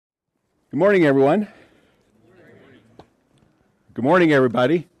Good morning, everyone. Good morning,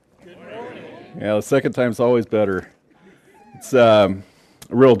 everybody. Good morning. Yeah, the second time's always better. It's a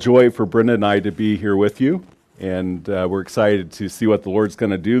real joy for Brenda and I to be here with you, and we're excited to see what the Lord's going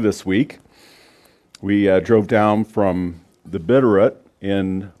to do this week. We drove down from the Bitterroot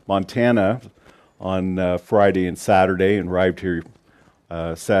in Montana on Friday and Saturday and arrived here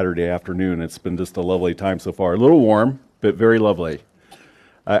Saturday afternoon. It's been just a lovely time so far. A little warm, but very lovely.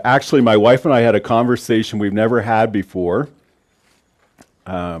 Actually, my wife and I had a conversation we've never had before.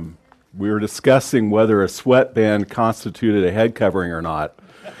 We were discussing whether a sweatband constituted a head covering or not.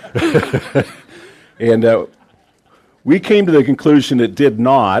 And we came to the conclusion it did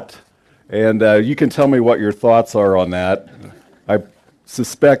not. And you can tell me what your thoughts are on that. I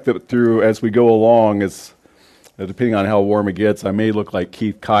suspect that as we go along, depending on how warm it gets, I may look like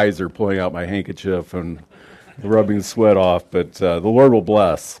Keith Kaiser pulling out my handkerchief and rubbing the sweat off, but the Lord will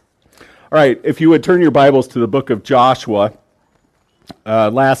bless. All right, if you would turn your Bibles to the book of Joshua.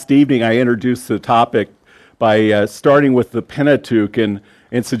 Last evening I introduced the topic by starting with the Pentateuch and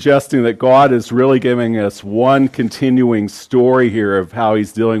suggesting that God is really giving us one continuing story here of how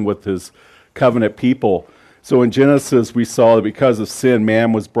he's dealing with his covenant people. So in Genesis we saw that because of sin,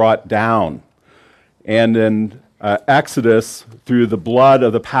 man was brought down. And in Exodus, through the blood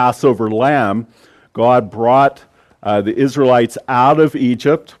of the Passover lamb, God brought the Israelites out of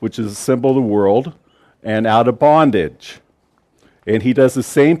Egypt, which is a symbol of the world, and out of bondage. And he does the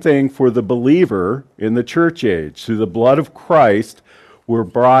same thing for the believer in the church age. Through the blood of Christ, we're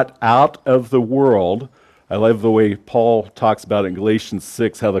brought out of the world. I love the way Paul talks about in Galatians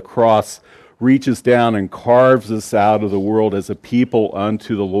 6, how the cross reaches down and carves us out of the world as a people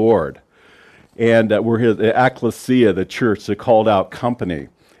unto the Lord. And we're here, the ecclesia, the church, the called out company.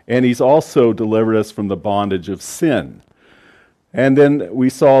 And he's also delivered us from the bondage of sin. And then we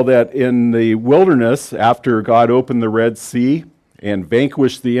saw that in the wilderness, after God opened the Red Sea and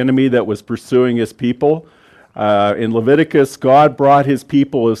vanquished the enemy that was pursuing his people, in Leviticus, God brought his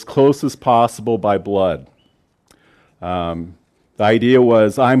people as close as possible by blood. The idea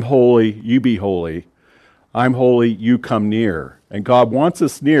was, I'm holy, you be holy. I'm holy, you come near. And God wants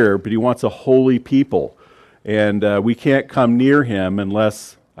us near, but he wants a holy people. And we can't come near him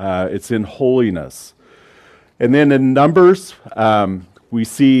unless it's in holiness. And then in Numbers, we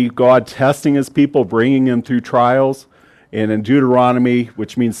see God testing his people, bringing them through trials. And in Deuteronomy,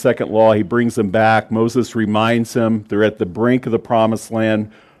 which means second law, he brings them back. Moses reminds them they're at the brink of the promised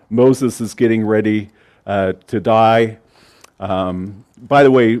land. Moses is getting ready to die. By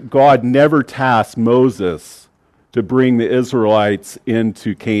the way, God never tasked Moses to bring the Israelites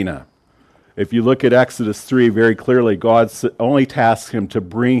into Canaan. If you look at Exodus 3 very clearly, God only tasks him to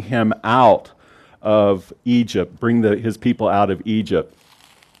bring him out of Egypt, bring his people out of Egypt.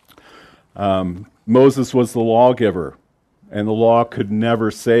 Moses was the lawgiver, and the law could never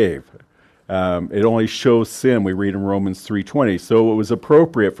save. It only shows sin, we read in Romans 3:20. So it was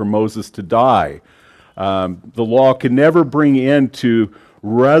appropriate for Moses to die. The law could never bring into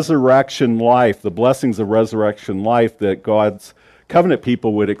resurrection life, the blessings of resurrection life that God's covenant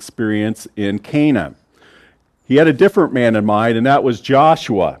people would experience in Canaan. He had a different man in mind, and that was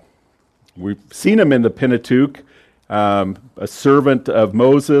Joshua. We've seen him in the Pentateuch, a servant of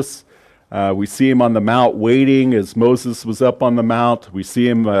Moses. We see him on the mount waiting as Moses was up on the mount. We see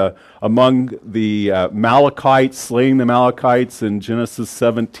him among the Amalekites, slaying the Amalekites in Genesis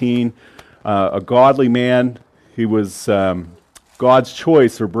 17. A godly man. He was God's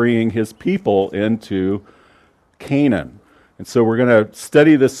choice for bringing his people into Canaan. And so we're going to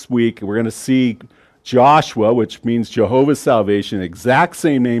study this week. We're going to see Joshua, which means Jehovah's salvation, the exact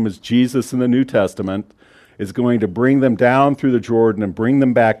same name as Jesus in the New Testament, is going to bring them down through the Jordan and bring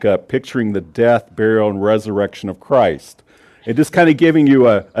them back up, picturing the death, burial, and resurrection of Christ. And just kind of giving you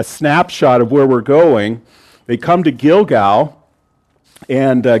a snapshot of where we're going. They come to Gilgal,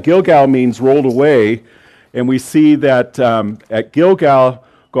 and Gilgal means rolled away. And we see that at Gilgal,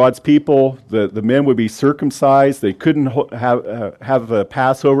 God's people, the men would be circumcised. They couldn't have a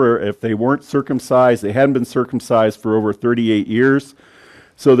Passover if they weren't circumcised. They hadn't been circumcised for over 38 years.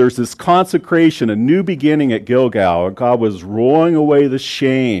 So there's this consecration, a new beginning at Gilgal. And God was rolling away the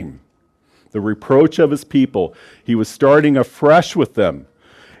shame, the reproach of his people. He was starting afresh with them.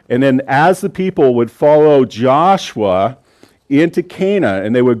 And then as the people would follow Joshua into Canaan,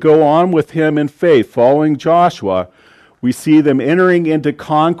 and they would go on with him in faith, following Joshua, we see them entering into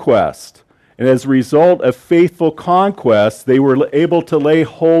conquest. And as a result of faithful conquest, they were able to lay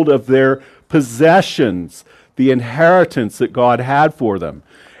hold of their possessions, the inheritance that God had for them.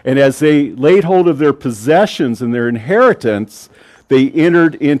 And as they laid hold of their possessions and their inheritance, They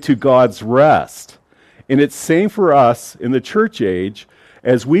entered into God's rest. And it's same for us in the church age.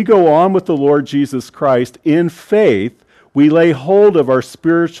 As we go on with the Lord Jesus Christ in faith, we lay hold of our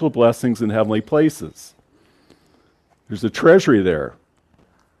spiritual blessings in heavenly places. There's a treasury there.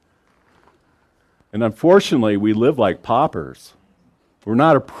 And unfortunately, we live like paupers. We're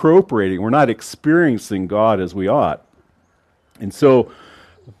not appropriating, we're not experiencing God as we ought. And so,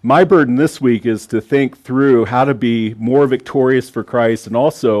 my burden this week is to think through how to be more victorious for Christ and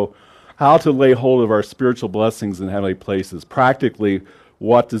also how to lay hold of our spiritual blessings in heavenly places. Practically,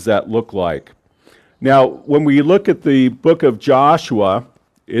 what does that look like? Now, when we look at the book of Joshua,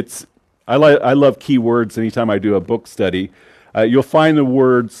 I love key words anytime I do a book study. You'll find the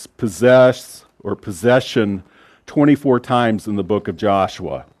words possess or possession 24 times in the book of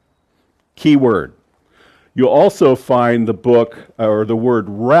Joshua. Key word. You'll also find the book or the word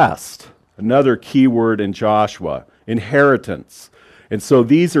rest, another key word in Joshua, inheritance. And so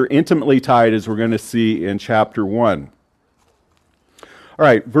these are intimately tied, as we're going to see in chapter 1. All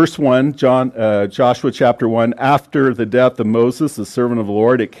right, verse 1, Joshua chapter 1. After the death of Moses, the servant of the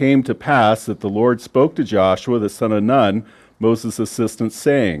Lord, it came to pass that the Lord spoke to Joshua, the son of Nun, Moses' assistant,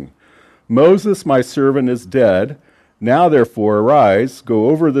 saying, Moses, my servant, is dead. Now, therefore, arise, go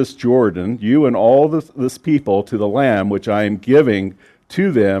over this Jordan, you and all this people, to the land which I am giving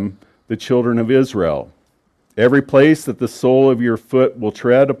to them, the children of Israel. Every place that the sole of your foot will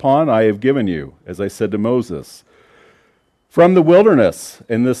tread upon, I have given you, as I said to Moses. From the wilderness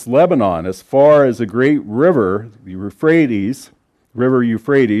in this Lebanon, as far as a great river, the river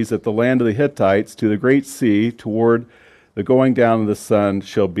Euphrates, at the land of the Hittites, to the great sea, toward the going down of the sun,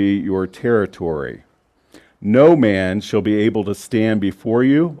 shall be your territory. No man shall be able to stand before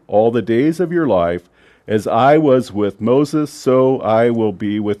you all the days of your life. As I was with Moses, so I will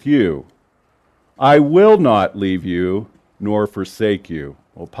be with you. I will not leave you nor forsake you.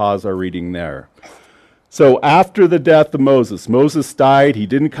 We'll pause our reading there. So after the death of Moses died. He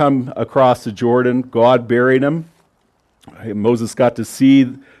didn't come across the Jordan. God buried him. Moses got to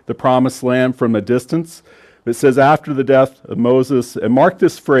see the promised land from a distance. It says after the death of Moses, and mark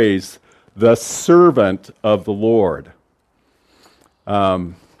this phrase, the servant of the Lord.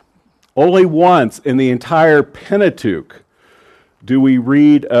 Only once in the entire Pentateuch do we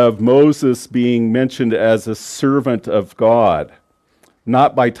read of Moses being mentioned as a servant of God,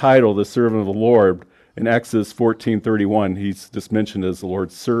 not by title, the servant of the Lord. In Exodus 14:31, he's just mentioned as the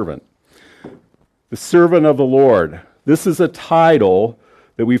Lord's servant. The servant of the Lord. This is a title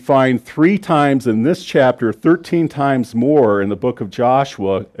that we find 3 times in this chapter, 13 times more in the book of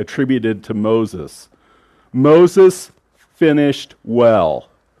Joshua, attributed to Moses. Moses finished well.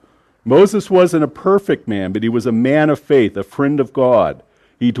 Moses wasn't a perfect man, but he was a man of faith, a friend of God.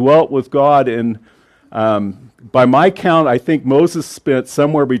 He dwelt with God, and by my count, I think Moses spent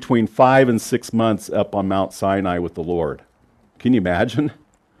somewhere between 5 and 6 months up on Mount Sinai with the Lord. Can you imagine?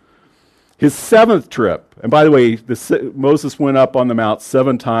 His 7th trip, and by the way, Moses went up on the mount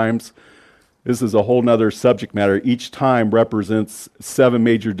 7 times. This is a whole other subject matter. Each time represents 7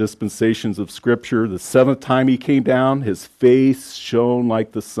 major dispensations of Scripture. The 7th time he came down, his face shone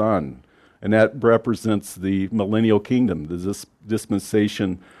like the sun. And that represents the millennial kingdom, the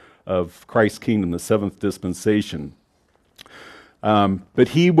dispensation of Christ's kingdom, the 7th dispensation. But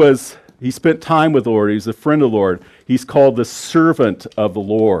he spent time with the Lord. He's a friend of the Lord. He's called the servant of the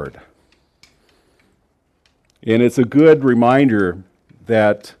Lord. And it's a good reminder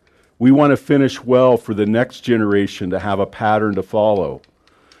that we want to finish well for the next generation to have a pattern to follow.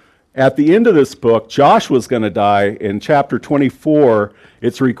 At the end of this book, Joshua's going to die. In chapter 24,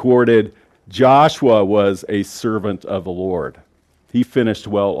 it's recorded, Joshua was a servant of the Lord. He finished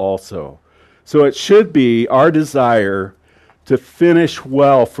well also. So it should be our desire to finish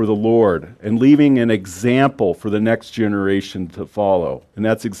well for the Lord and leaving an example for the next generation to follow. And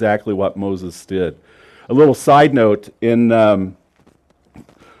that's exactly what Moses did. A little side note, in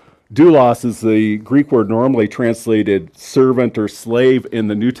doulos is the Greek word normally translated servant or slave in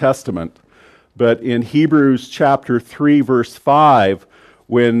the New Testament. But in Hebrews chapter 3, verse 5,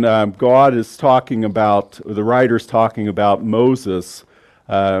 when God is talking about, or the writer's talking about Moses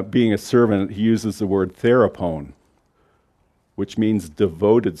being a servant, he uses the word therapon, which means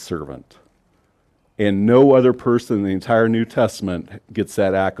devoted servant. And no other person in the entire New Testament gets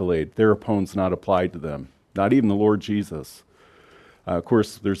that accolade. Therapon's not applied to them, not even the Lord Jesus. Of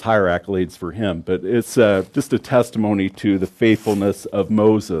course, there's higher accolades for him, but it's just a testimony to the faithfulness of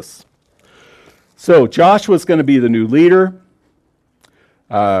Moses. So Joshua's going to be the new leader.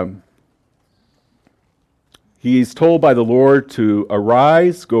 He's told by the Lord to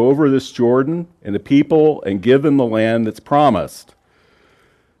arise, go over this Jordan and the people, and give them the land that's promised.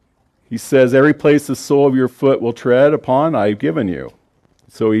 he says, every place the sole of your foot will tread upon, I've given you.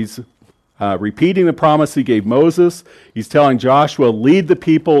 So he's repeating the promise he gave Moses. He's telling Joshua, lead the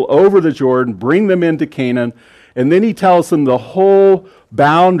people over the Jordan, bring them into Canaan. And then he tells them the whole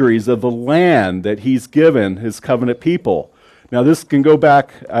boundaries of the land that he's given his covenant people. Now this can go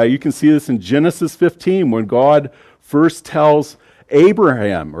back, you can see this in Genesis 15 when God first tells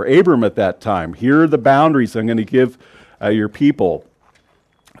Abraham, or Abram at that time, here are the boundaries I'm going to give your people.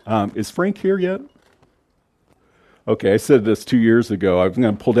 Is Frank here yet? Okay, I said this 2 years ago. I'm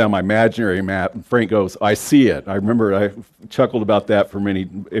going to pull down my imaginary map, and Frank goes, I see it. I remember I chuckled about that for many.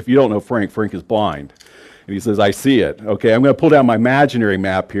 If you don't know Frank, Frank is blind. And he says, I see it. Okay, I'm going to pull down my imaginary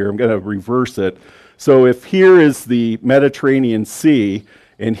map here. I'm going to reverse it. So if here is the Mediterranean Sea,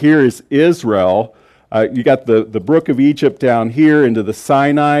 and here is Israel, you got the brook of Egypt down here into the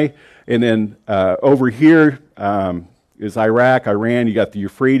Sinai, and then over here is Iraq, Iran. You got the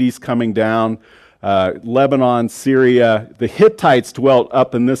Euphrates coming down. Lebanon, Syria, the Hittites dwelt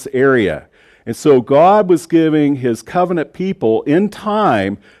up in this area. And so God was giving his covenant people in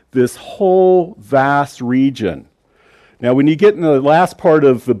time this whole vast region. Now, when you get in the last part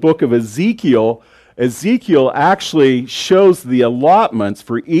of the book of Ezekiel, Ezekiel actually shows the allotments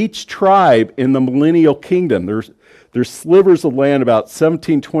for each tribe in the millennial kingdom. There's slivers of land about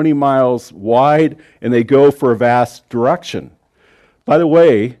 20 miles wide, and they go for a vast direction. By the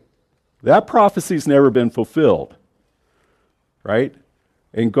way, that prophecy's never been fulfilled, right?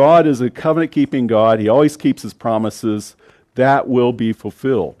 And God is a covenant-keeping God. He always keeps his promises. That will be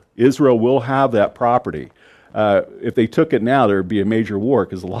fulfilled. Israel will have that property. If they took it now, there would be a major war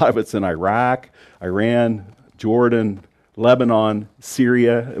because a lot of it's in Iraq, Iran, Jordan, Lebanon,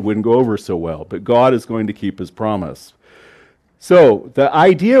 Syria. It wouldn't go over so well. But God is going to keep his promise. So the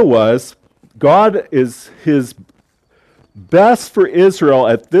idea was God is his best for Israel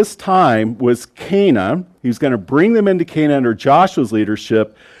at this time was Canaan. He was going to bring them into Canaan under Joshua's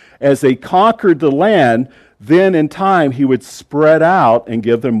leadership. As they conquered the land, then in time he would spread out and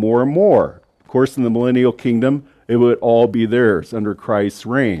give them more and more. Of course, in the millennial kingdom, it would all be theirs under Christ's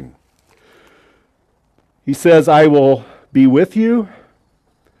reign. He says, I will be with you.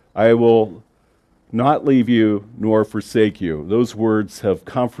 I will not leave you nor forsake you. Those words have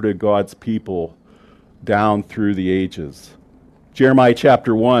comforted God's people down through the ages. Jeremiah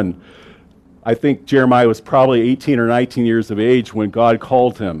chapter 1, I think Jeremiah was probably 18 or 19 years of age when God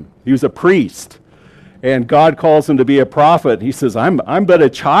called him. He was a priest, and God calls him to be a prophet. He says, I'm but a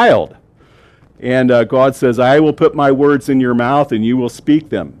child. And God says, I will put my words in your mouth and you will speak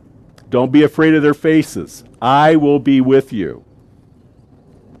them. Don't be afraid of their faces. I will be with you.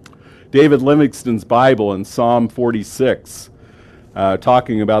 David Livingstone's Bible in Psalm 46,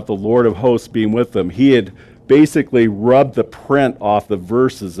 talking about the Lord of hosts being with them. He had basically rubbed the print off the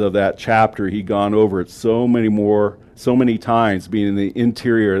verses of that chapter. He'd gone over it so many times, being in the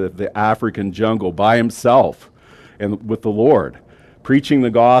interior of the African jungle by himself and with the Lord, preaching the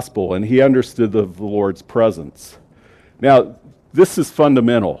gospel, and he understood the Lord's presence. Now, this is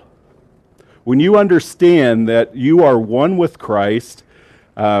fundamental. When you understand that you are one with Christ,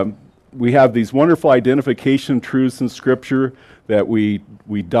 we have these wonderful identification truths in Scripture that we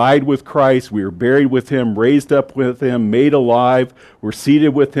died with Christ, we were buried with him, raised up with him, made alive, we're seated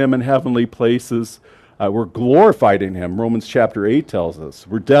with him in heavenly places, we're glorified in him, Romans chapter 8 tells us.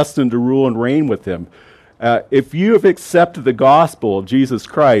 We're destined to rule and reign with him. If you have accepted the gospel of Jesus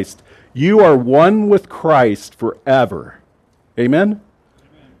Christ, you are one with Christ forever. Amen?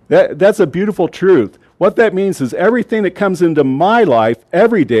 That's a beautiful truth. What that means is everything that comes into my life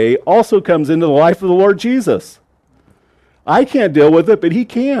every day also comes into the life of the Lord Jesus. I can't deal with it, but he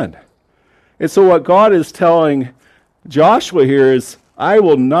can. And so what God is telling Joshua here is, I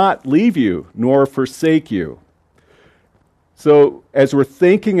will not leave you nor forsake you. So as we're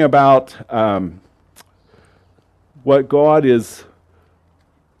thinking about what God is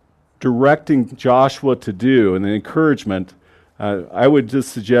directing Joshua to do and the encouragement, I would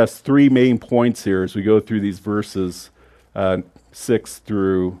just suggest three main points here as we go through these verses 6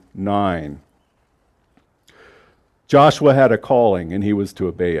 through 9. Joshua had a calling, and he was to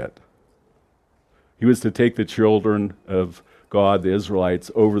obey it. He was to take the children of God, the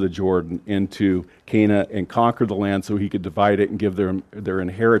Israelites, over the Jordan into Canaan and conquer the land so he could divide it and give them their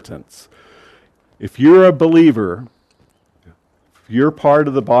inheritance. If you're a believer, if you're part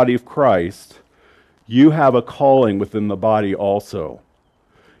of the body of Christ, you have a calling within the body also.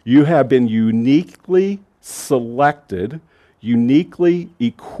 You have been uniquely selected, uniquely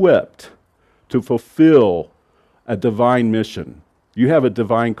equipped to fulfill a divine mission. You have a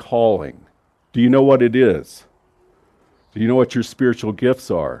divine calling. Do you know what it is? Do you know what your spiritual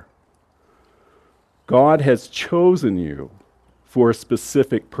gifts are? God has chosen you for a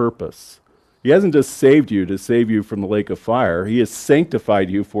specific purpose. He hasn't just saved you to save you from the lake of fire. He has sanctified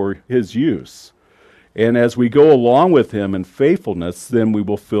you for his use. And as we go along with him in faithfulness, then we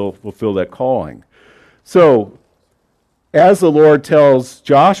will fulfill that calling. So, as the Lord tells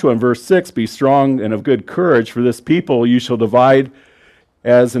Joshua in verse 6, be strong and of good courage, for this people you shall divide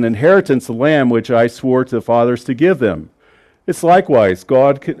as an inheritance the land which I swore to the fathers to give them. It's likewise,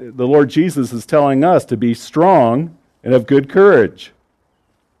 the Lord Jesus is telling us to be strong and of good courage.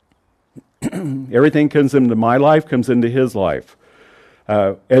 Everything comes into my life, comes into his life.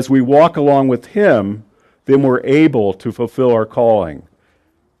 As we walk along with him, then we're able to fulfill our calling.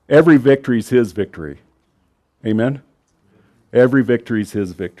 Every victory is his victory. Amen? Every victory is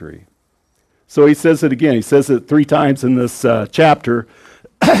his victory. So he says it again. He says it 3 times in this chapter.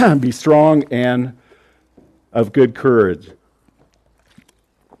 Be strong and of good courage.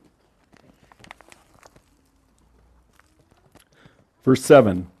 Verse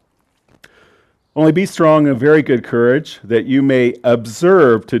 7. Only be strong and of very good courage, that you may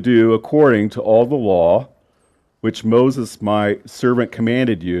observe to do according to all the law, which Moses my servant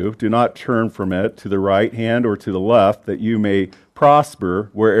commanded you. Do not turn from it to the right hand or to the left, that you may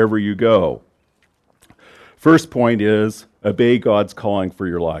prosper wherever you go. First point is, obey God's calling for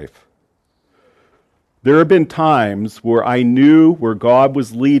your life. There have been times where I knew where God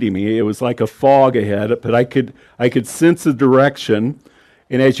was leading me. It was like a fog ahead, but I could sense the direction.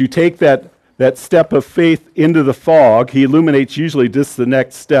 And as you take that step of faith into the fog, he illuminates usually just the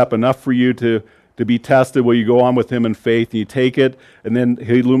next step, enough for you to be tested where you go on with him in faith, and you take it, and then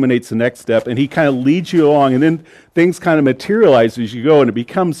he illuminates the next step, and he kind of leads you along, and then things kind of materialize as you go, and it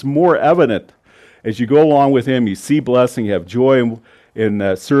becomes more evident as you go along with him. You see blessing, you have joy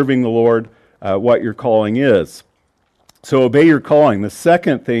in serving the Lord, what your calling is. So obey your calling. The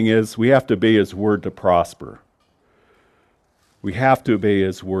second thing is we have to obey his word to prosper. We have to obey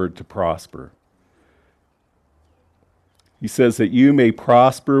his word to prosper. He says that you may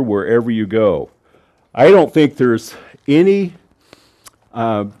prosper wherever you go. I don't think there's any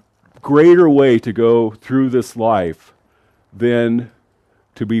greater way to go through this life than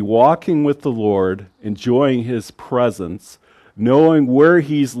to be walking with the Lord, enjoying his presence, knowing where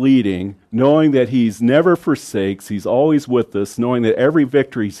he's leading, knowing that he's never forsakes, he's always with us, knowing that every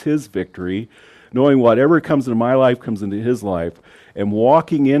victory is his victory, knowing whatever comes into my life comes into his life, and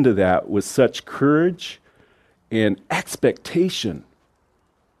walking into that with such courage and expectation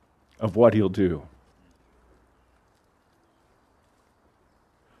of what he'll do.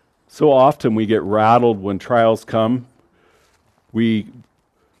 So often we get rattled when trials come. We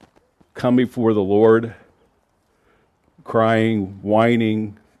come before the Lord crying,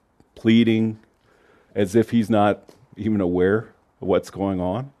 whining, pleading, as if he's not even aware of what's going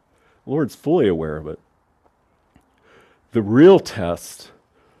on. The Lord's fully aware of it. The real test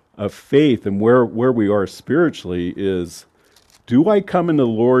of faith and where we are spiritually is, do I come into the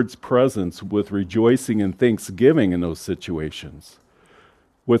Lord's presence with rejoicing and thanksgiving in those situations?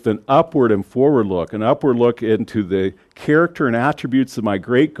 With an upward and forward look, an upward look into the character and attributes of my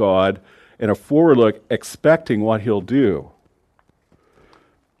great God, and a forward look expecting what he'll do.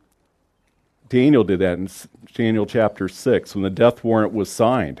 Daniel did that in Daniel chapter 6 when the death warrant was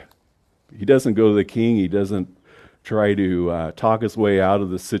signed. He doesn't go to the king. He doesn't try to talk his way out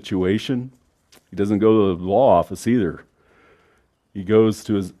of the situation. He doesn't go to the law office either. He goes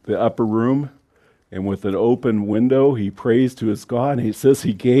to the upper room, and with an open window, he prays to his God, and he says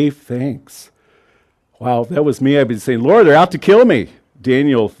he gave thanks. Wow, if that was me, I'd be saying, Lord, they're out to kill me.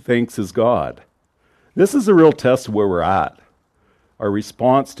 Daniel thanks his God. This is a real test of where we're at, our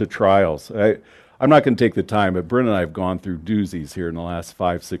response to trials. I'm not going to take the time, but Brent and I have gone through doozies here in the last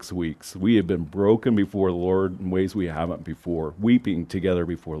 5-6 weeks. We have been broken before the Lord in ways we haven't before, weeping together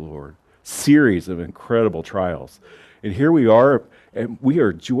before the Lord. Series of incredible trials. And here we are, and we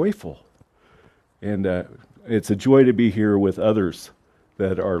are joyful. And it's a joy to be here with others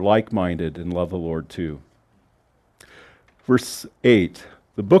that are like-minded and love the Lord too. Verse 8,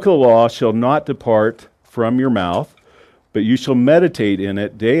 the book of the law shall not depart from your mouth, but you shall meditate in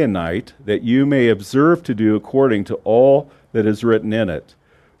it day and night, that you may observe to do according to all that is written in it.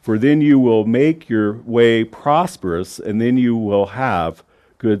 For then you will make your way prosperous, and then you will have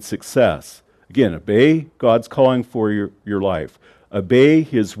good success. Again, obey God's calling for your life. Obey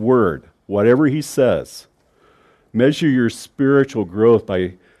his word, whatever he says. Measure your spiritual growth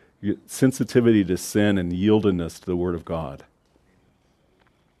by sensitivity to sin and yieldedness to the word of God.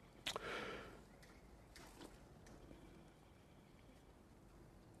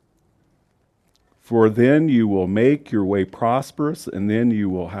 for then you will make your way prosperous, and then you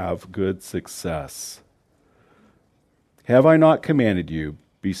will have good success. Have I not commanded you?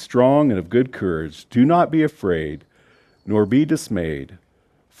 Be strong and of good courage. Do not be afraid, nor be dismayed,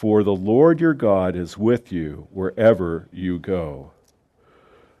 for the Lord your God is with you wherever you go.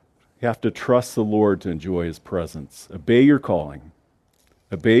 You have to trust the Lord to enjoy his presence. Obey your calling.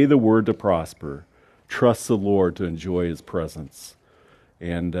 Obey the word to prosper. Trust the Lord to enjoy his presence.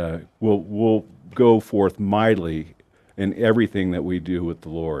 And we'll go forth mightily in everything that we do with the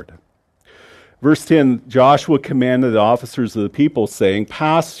Lord. Verse 10, Joshua commanded the officers of the people, saying,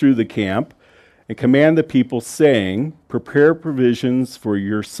 pass through the camp and command the people, saying, prepare provisions for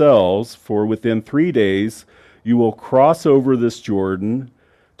yourselves, for within 3 days you will cross over this Jordan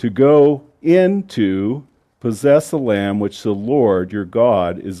to go into possess the land which the Lord your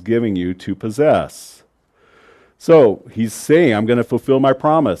God is giving you to possess. So he's saying, I'm going to fulfill my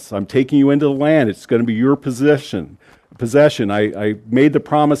promise. I'm taking you into the land. It's going to be your possession. I made the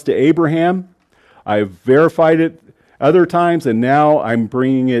promise to Abraham. I've verified it other times, and now I'm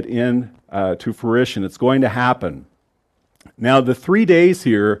bringing it in to fruition. It's going to happen. Now, the 3 days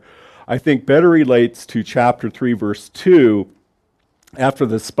here, I think, better relates to chapter 3, verse 2. After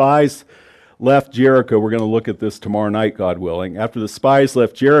the spies left Jericho, we're going to look at this tomorrow night, God willing. After the spies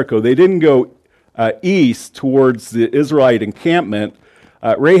left Jericho, they didn't go east towards the Israelite encampment.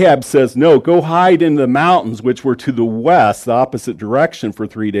 Rahab says, no, go hide in the mountains, which were to the west, the opposite direction, for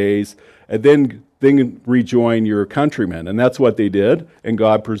 3 days, and then rejoin your countrymen. And that's what they did, and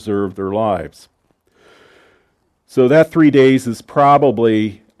God preserved their lives. So that 3 days is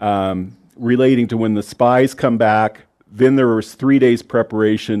probably relating to when the spies come back. Then there was 3 days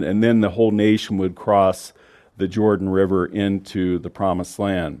preparation, and then the whole nation would cross the Jordan River into the Promised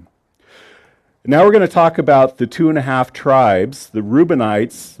Land. Now we're going to talk about the 2.5 tribes, the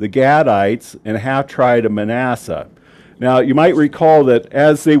Reubenites, the Gadites, and a half tribe of Manasseh. Now, you might recall that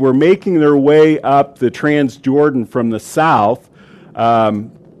as they were making their way up the Transjordan from the south, there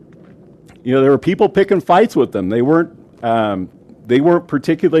were people picking fights with them. They weren't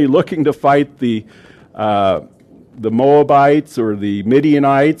particularly looking to fight the Moabites or the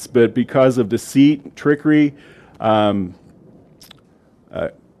Midianites, but because of deceit, trickery,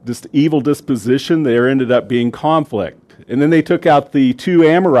 just evil disposition, there ended up being conflict. And then they took out the 2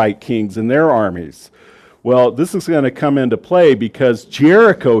 Amorite kings and their armies. Well, this is going to come into play because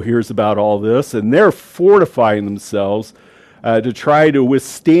Jericho hears about all this, and they're fortifying themselves to try to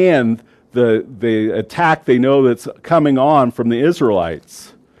withstand the attack they know that's coming on from the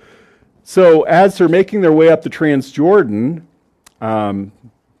Israelites. So as they're making their way up the Transjordan, the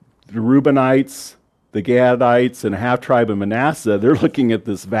Reubenites, the Gadites, and a half tribe of Manasseh, they're looking at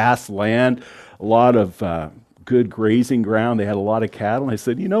this vast land, a lot of good grazing ground. They had a lot of cattle. And they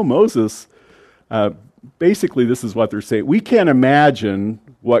said, Moses, basically this is what they're saying. We can't imagine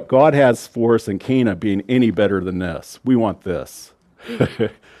what God has for us in Canaan being any better than this. We want this.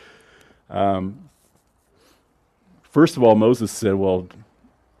 First of all, Moses said, well,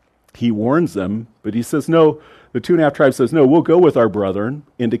 he warns them, but he says, no, the 2.5 tribes says, no, we'll go with our brethren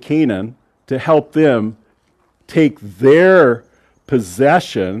into Canaan to help them take their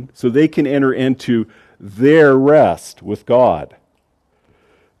possession so they can enter into their rest with God.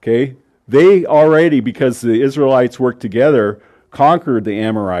 Okay? They already, because the Israelites worked together, conquered the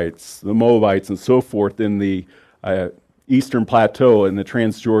Amorites, the Moabites, and so forth in the eastern plateau in the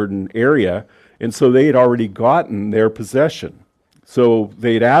Transjordan area, and so they had already gotten their possession. So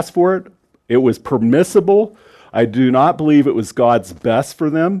they'd asked for it. It was permissible. I do not believe it was God's best for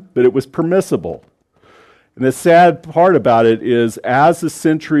them, but it was permissible. And the sad part about it is, as the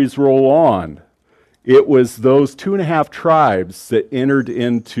centuries roll on, it was those 2.5 tribes that entered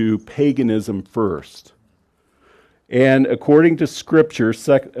into paganism first. And according to Scripture,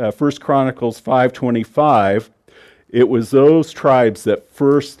 1 Chronicles 5:25, it was those tribes that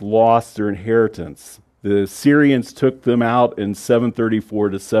first lost their inheritance. The Syrians took them out in 734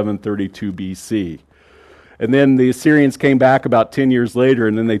 to 732 BC. And then the Assyrians came back about 10 years later,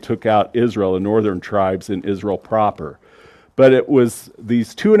 and then they took out Israel, the northern tribes, and Israel proper. But it was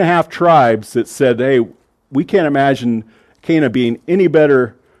these 2.5 tribes that said, hey, we can't imagine Canaan being any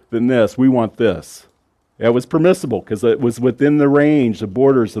better than this. We want this. It was permissible because it was within the range, the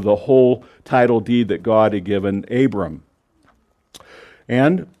borders of the whole title deed that God had given Abram.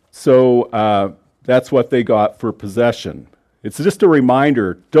 And so that's what they got for possession. It's just a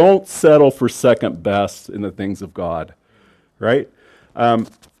reminder, don't settle for second best in the things of God, right?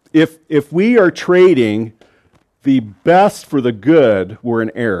 If we are trading the best for the good, we're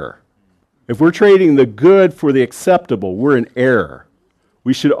in error. If we're trading the good for the acceptable, we're in error.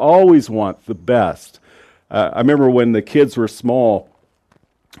 We should always want the best. I remember when the kids were small,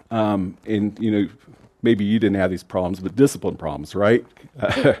 and maybe you didn't have these problems, but discipline problems, right?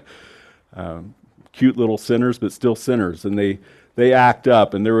 Cute little sinners, but still sinners, and they act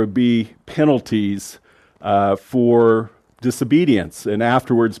up, and there would be penalties for disobedience. And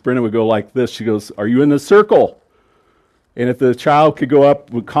afterwards, Brenda would go like this. She goes, "Are you in the circle?" And if the child could go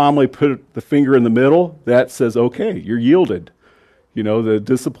up, would calmly put the finger in the middle, that says, okay, you're yielded. The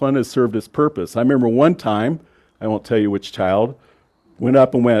discipline has served its purpose. I remember one time, I won't tell you which child, went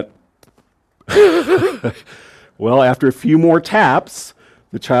up and went, well, after a few more taps,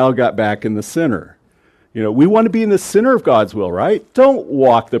 the child got back in the center. We want to be in the center of God's will, right? Don't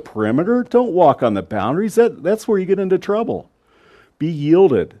walk the perimeter. Don't walk on the boundaries. That's where you get into trouble. Be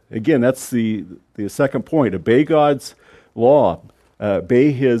yielded. Again, that's the second point. Obey God's law.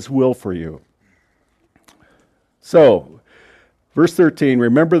 Obey his will for you. So, verse 13,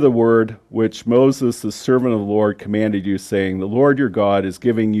 remember the word which Moses, the servant of the Lord, commanded you, saying, the Lord your God is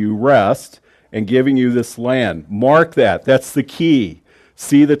giving you rest and giving you this land. Mark that. That's the key.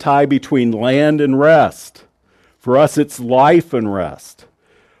 See the tie between land and rest. For us, it's life and rest.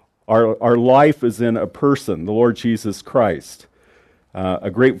 Our life is in a person, the Lord Jesus Christ.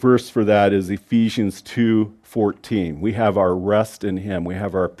 A great verse for that is Ephesians 2:14. We have our rest in him. We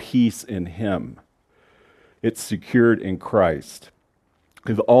have our peace in him. It's secured in Christ.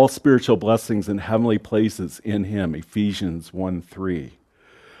 We have all spiritual blessings in heavenly places in him, Ephesians 1:3.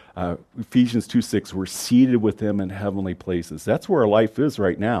 Ephesians 2:6, we're seated with him in heavenly places. That's where our life is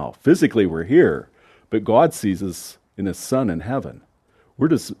right now. Physically, we're here, but God sees us in his Son in heaven. We're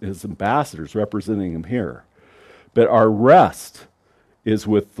just his ambassadors representing him here. But our rest is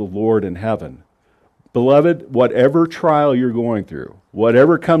with the Lord in heaven. Beloved, whatever trial you're going through,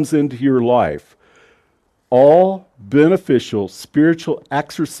 whatever comes into your life, all beneficial spiritual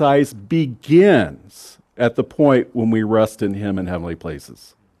exercise begins at the point when we rest in him in heavenly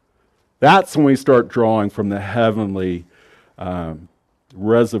places. That's when we start drawing from the heavenly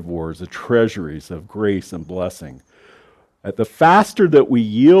reservoirs, the treasuries of grace and blessing. At the faster that we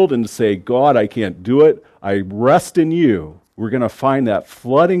yield and say, God, I can't do it, I rest in you, we're going to find that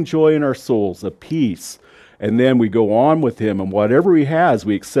flooding joy in our souls, a peace. And then we go on with him, and whatever he has,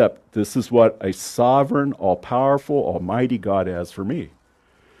 we accept this is what a sovereign, all-powerful, almighty God has for me.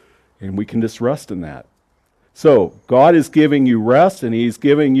 And we can just rest in that. So, God is giving you rest, and he's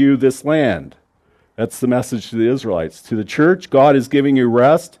giving you this land. That's the message to the Israelites. To the church, God is giving you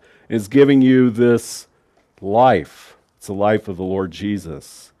rest, and is giving you this life. It's the life of the Lord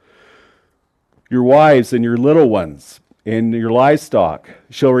Jesus. Your wives and your little ones and your livestock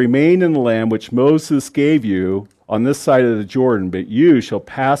shall remain in the land which Moses gave you on this side of the Jordan, but you shall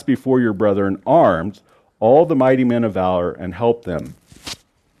pass before your brethren armed, all the mighty men of valor, and help them.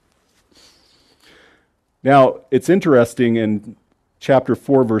 Now, it's interesting in chapter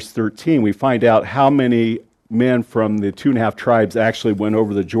 4, verse 13, we find out how many men from the 2.5 tribes actually went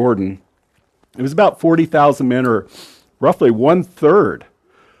over the Jordan. It was about 40,000 men, or roughly 1/3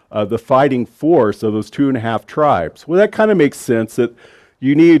 of the fighting force of those 2.5 tribes. Well, that kind of makes sense that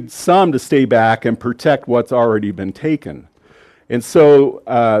you need some to stay back and protect what's already been taken. And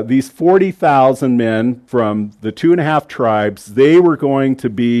so these 40,000 men from the 2.5 tribes, they were going to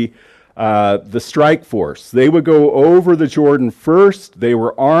be the strike force. They would go over the Jordan first. They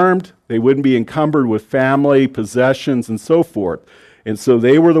were armed. They wouldn't be encumbered with family, possessions, and so forth. And so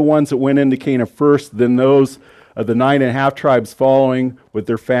they were the ones that went into Canaan first. Then those the 9.5 tribes following with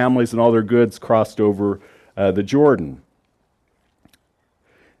their families and all their goods crossed over the Jordan.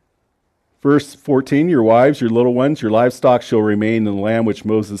 Verse 14, your wives, your little ones, your livestock shall remain in the land which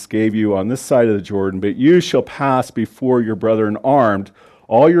Moses gave you on this side of the Jordan, but you shall pass before your brethren armed,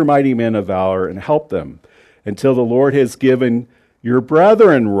 all your mighty men of valor, and help them, until the Lord has given your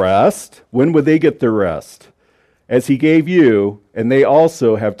brethren rest. When would they get their rest? As he gave you, and they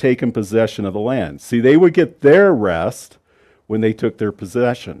also have taken possession of the land. See, they would get their rest when they took their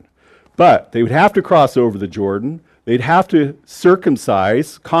possession. But they would have to cross over the Jordan. They'd have to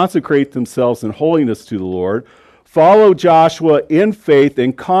circumcise, consecrate themselves in holiness to the Lord, follow Joshua in faith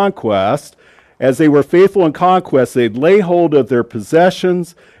and conquest. As they were faithful in conquest, they'd lay hold of their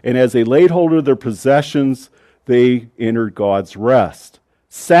possessions, and as they laid hold of their possessions, they entered God's rest.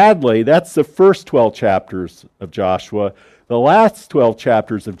 Sadly, that's the first 12 chapters of Joshua. The last 12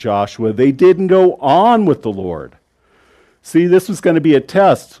 chapters of Joshua, they didn't go on with the Lord. See, this was going to be a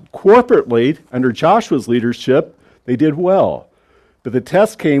test. Corporately, under Joshua's leadership, they did well. But the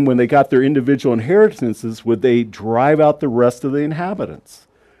test came when they got their individual inheritances, would they drive out the rest of the inhabitants?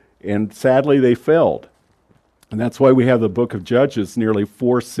 And sadly, they failed. And that's why we have the book of Judges, nearly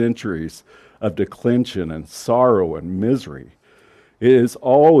 4 centuries of declension and sorrow and misery. It is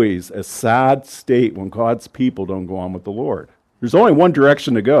always a sad state when God's people don't go on with the Lord. There's only one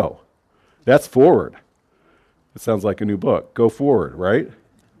direction to go. That's forward. It sounds like a new book. Go forward, right?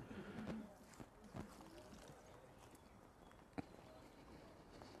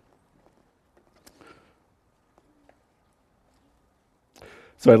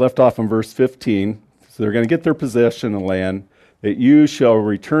 So I left off in verse 15. So they're going to get their possession and land, that you shall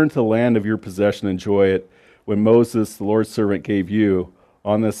return to the land of your possession and enjoy it when Moses, the Lord's servant, gave you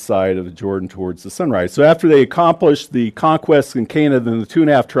on this side of the Jordan towards the sunrise. So after they accomplish the conquest in Canaan, then the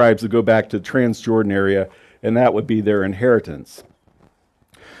 2.5 tribes would go back to the Transjordan area, and that would be their inheritance.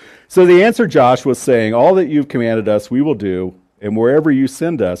 So they answered Joshua, saying, all that you've commanded us we will do, and wherever you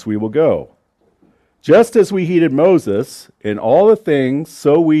send us we will go. Just as we heeded Moses in all the things,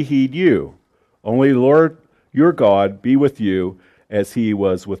 so we heed you. Only the Lord your God be with you as he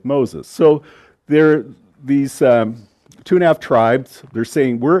was with Moses. So these 2.5 tribes, they're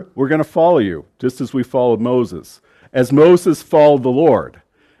saying, we're going to follow you, just as we followed Moses, as Moses followed the Lord.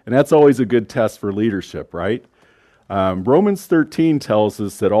 And that's always a good test for leadership, right? Romans 13 tells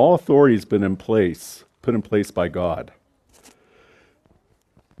us that all authority has been put in place by God,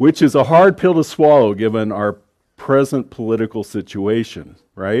 which is a hard pill to swallow given our present political situation,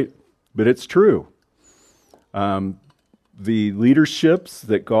 right? But it's true. The leaderships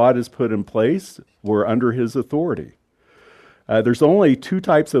that God has put in place were under his authority. There's only 2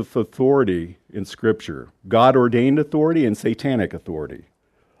 types of authority in Scripture, God-ordained authority and satanic authority.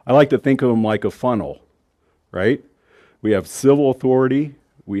 I like to think of them like a funnel, right? We have civil authority,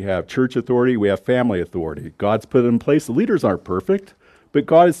 we have church authority, we have family authority. God's put it in place. The leaders aren't perfect, but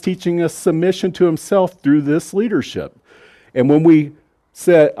God is teaching us submission to himself through this leadership. And when we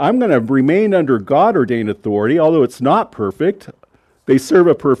said, I'm going to remain under God-ordained authority, although it's not perfect, they serve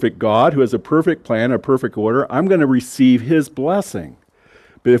a perfect God who has a perfect plan, a perfect order. I'm going to receive his blessing.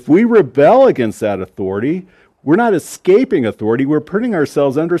 But if we rebel against that authority, we're not escaping authority, we're putting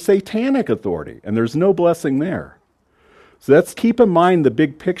ourselves under satanic authority, and there's no blessing there. So let's keep in mind the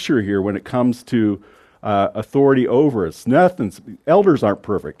big picture here when it comes to authority over us. Elders aren't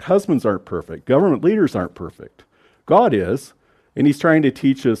perfect, husbands aren't perfect, government leaders aren't perfect. God is, and he's trying to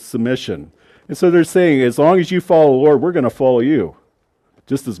teach us submission. And so they're saying, as long as you follow the Lord, we're going to follow you,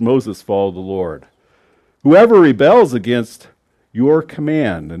 just as Moses followed the Lord. Whoever rebels against your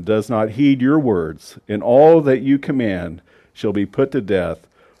command and does not heed your words, in all that you command shall be put to death.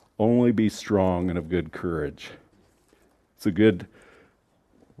 Only be strong and of good courage. It's a good,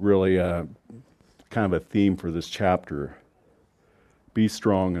 really kind of a theme for this chapter. Be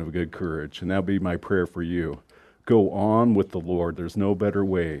strong and of good courage. And that'll be my prayer for you. Go on with the Lord. There's no better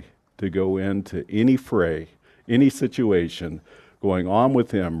way to go into any fray, any situation, going on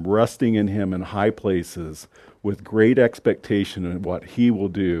with him, resting in him in high places, with great expectation in what he will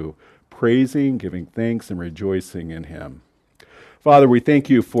do, praising, giving thanks, and rejoicing in him. Father, we thank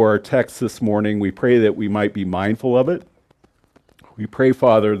you for our text this morning. We pray that we might be mindful of it. We pray,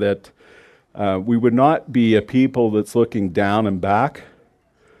 Father, that we would not be a people that's looking down and back,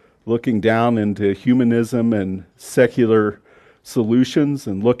 looking down into humanism and secular solutions,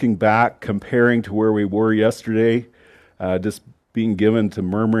 and looking back, comparing to where we were yesterday, just being given to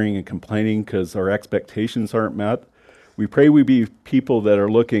murmuring and complaining because our expectations aren't met. We pray we be people that are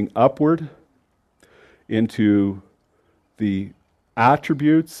looking upward into the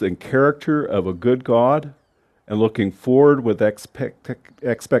attributes and character of a good God, and looking forward with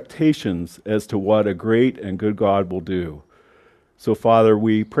expectations as to what a great and good God will do. So, Father,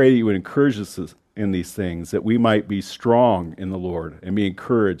 we pray that you would encourage us in these things, that we might be strong in the Lord and be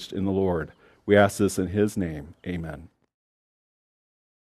encouraged in the Lord. We ask this in his name. Amen.